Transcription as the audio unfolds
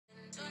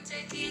Don't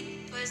take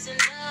it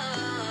personally,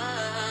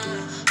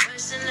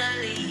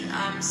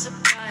 I'm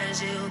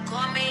surprised you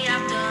call me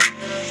after.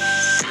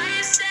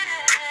 I said,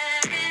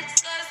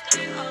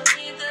 skirt on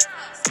me good,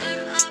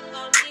 skirt up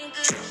on me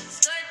good,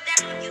 skirt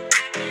down, you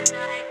acting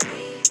like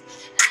me,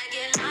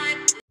 acting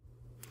like.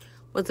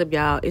 What's up,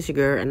 y'all? It's your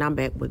girl, and I'm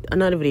back with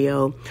another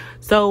video.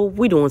 So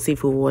we doing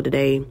seafood war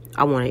today.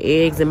 I wanted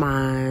eggs and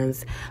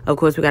mines. Of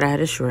course, we gotta have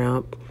the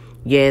shrimp.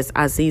 Yes,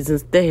 I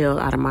seasoned the hell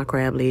out of my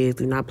crab legs.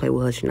 Do not play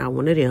with her. She's not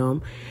one of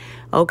them.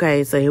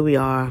 Okay, so here we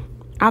are.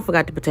 I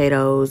forgot the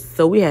potatoes.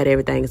 So we had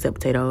everything except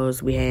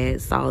potatoes. We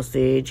had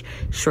sausage,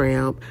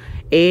 shrimp,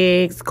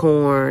 eggs,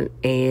 corn,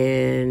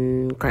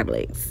 and crab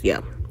legs.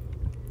 Yeah.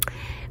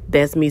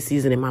 That's me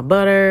seasoning my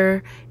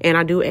butter. And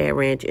I do add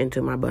ranch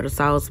into my butter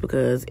sauce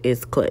because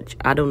it's clutch.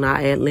 I do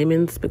not add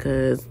lemons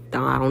because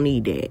I don't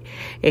need that.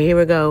 And here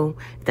we go.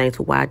 Thanks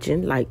for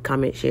watching. Like,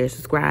 comment, share,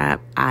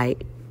 subscribe. All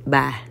right,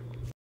 bye.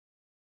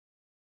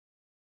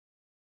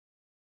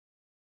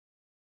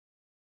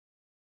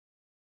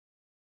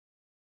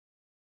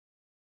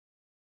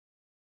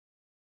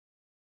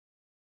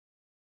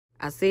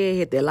 I said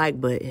hit that like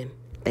button.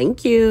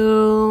 Thank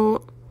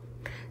you.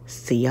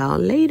 See y'all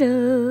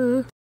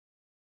later.